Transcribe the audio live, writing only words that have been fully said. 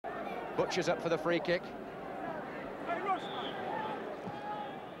Butcher's up for the free kick.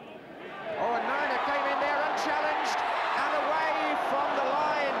 Oh, and Mariner came in there unchallenged and away from the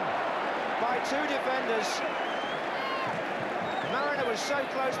line by two defenders. Mariner was so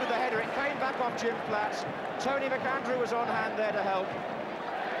close with the header, it came back off Jim Platt. Tony McAndrew was on hand there to help.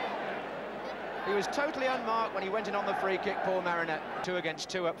 He was totally unmarked when he went in on the free kick, Paul Mariner. 2 against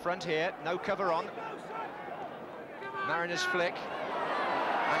 2 up front here, no cover on. Mariner's flick.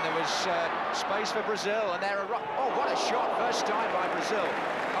 And there was space for Brazil, and oh, what a shot, first time by Brazil.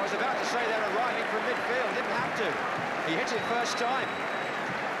 I was about to say they're arriving from midfield, didn't have to. He hit it first time.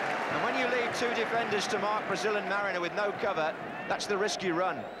 And when you leave 2 defenders to mark Brazil and Mariner with no cover, that's the risk you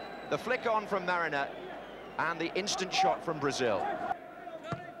run. The flick on from Mariner, and the instant shot from Brazil.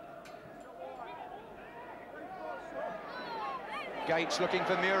 Gates looking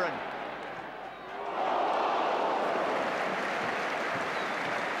for Muren.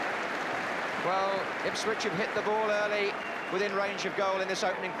 Well, Ipswich have hit the ball early, within range of goal in this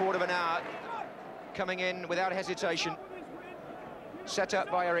opening quarter of an hour. Coming in without hesitation. Set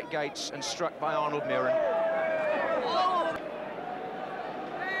up by Eric Gates and struck by Arnold Muren.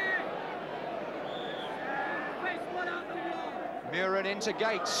 Muren into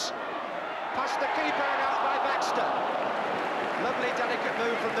Gates. Past the keeper and out by Baxter. Lovely, delicate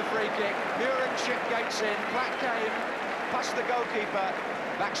move from the free kick. Muren chipped Gates in. Platt came past the goalkeeper.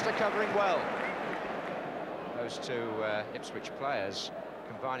 Baxter covering well. Those 2 Ipswich players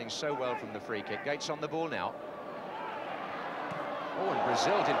combining so well from the free kick. Gates on the ball now. Oh, and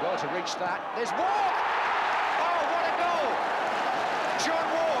Brazil did well to reach that. There's Walk! Oh, what a goal! John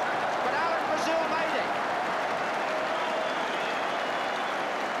Walk, but Alan Brazil made it.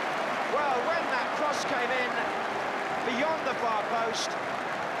 Well, when that cross came in beyond the far post,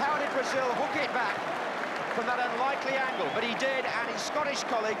 how did Brazil hook it back from that unlikely angle? But he did, and his Scottish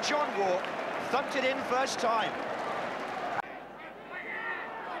colleague, John Walk, thumped it in first time.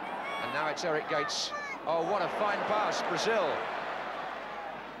 And now it's Eric Gates. Oh, what a fine pass, Brazil.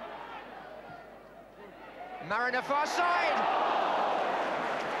 Mariner far side.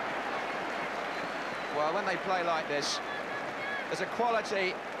 Well, when they play like this, there's a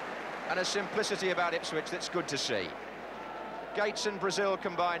quality and a simplicity about Ipswich that's good to see. Gates and Brazil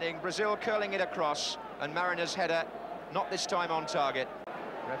combining, Brazil curling it across, and Mariner's header, not this time on target.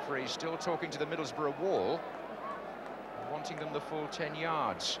 Referee still talking to the Middlesbourgh wall, wanting them the full 10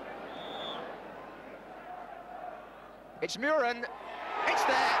 yards. It's Muren, it's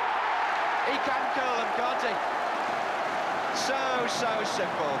there. He can curl them, can't he? So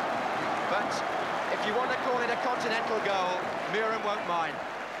simple. But if you want to call it a continental goal, Muren won't mind.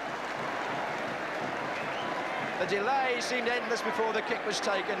 The delay seemed endless before the kick was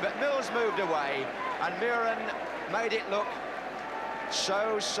taken, but Mills moved away, and Muren made it look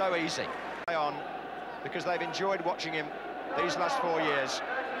so easy. On, because they've enjoyed watching him these last 4 years.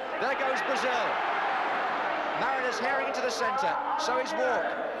 There goes Brazil. Mariner's herring into the centre, so is Walk.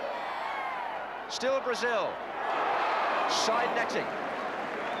 Still Brazil. Side netting.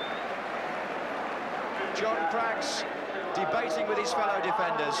 John Craggs debating with his fellow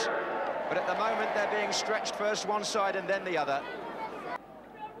defenders, but at the moment they're being stretched first one side and then the other.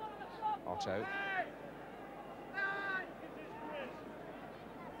 Otto.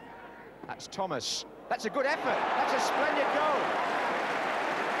 That's Thomas. That's a good effort. That's a splendid goal.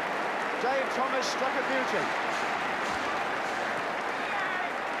 Dave Thomas struck a beauty.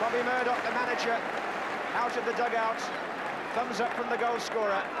 Bobby Murdoch, the manager, out of the dugout. Thumbs up from the goal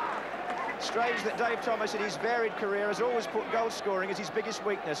scorer. Strange that Dave Thomas, in his varied career, has always put goal scoring as his biggest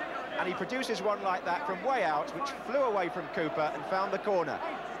weakness, and he produces one like that from way out, which flew away from Cooper and found the corner.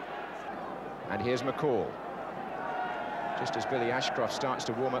 And here's McCall. Just as Billy Ashcroft starts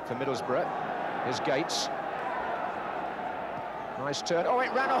to warm up for Middlesbrough. Here's Gates. Nice turn. Oh,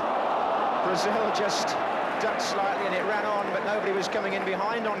 it ran on. Brazil just ducked slightly and it ran on, but nobody was coming in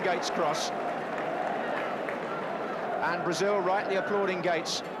behind on Gates' cross. And Brazil rightly applauding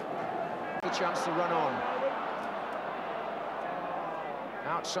Gates. The chance to run on.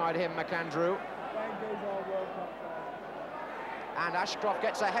 Outside him, McAndrew. And Ashcroft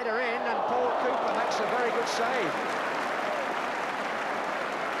gets a header in, and Paul Cooper makes a very good save.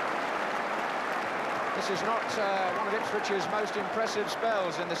 This is not one of Ipswich's most impressive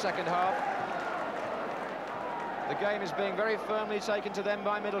spells in the second half. The game is being very firmly taken to them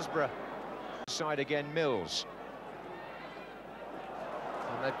by Middlesbrough. Side again, Mills.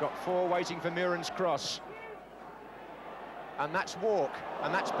 And they've got 4 waiting for Muren's cross. And that's Walk,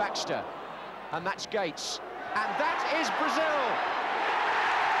 and that's Baxter, and that's Gates, and that is Brazil,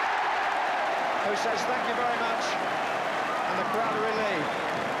 who says thank you very much, and the crowd are relieved.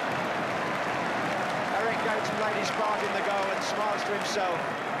 played his part in the goal and smiles to himself.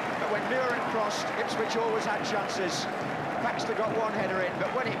 But when Muren crossed, Ipswich always had chances. Baxter got one header in,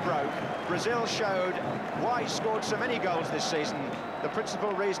 but when it broke, Brazil showed why he scored so many goals this season. The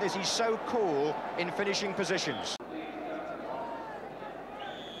principal reason is he's so cool in finishing positions.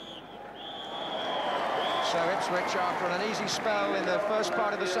 So Ipswich, after an uneasy spell in the first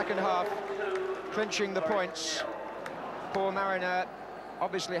part of the second half, clinching the points. Paul Mariner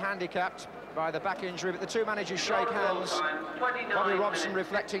obviously handicapped by the back injury, but the two managers shake hands. Bobby Robson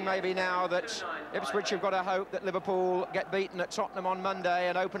reflecting maybe now that Ipswich have got to hope that Liverpool get beaten at Tottenham on Monday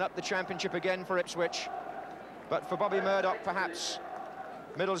and open up the championship again for Ipswich. But for Bobby Murdoch, perhaps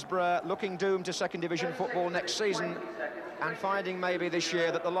Middlesbrough looking doomed to second division football next season, and finding maybe this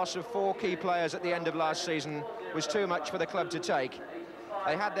year that the loss of 4 key players at the end of last season was too much for the club to take.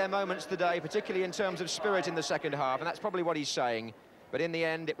 They had their moments today, particularly in terms of spirit in the second half, and that's probably what he's saying. But in the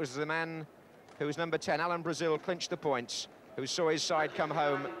end, it was the man who was number 10, Alan Brazil, clinched the points, who saw his side come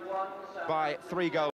home by 3 goals.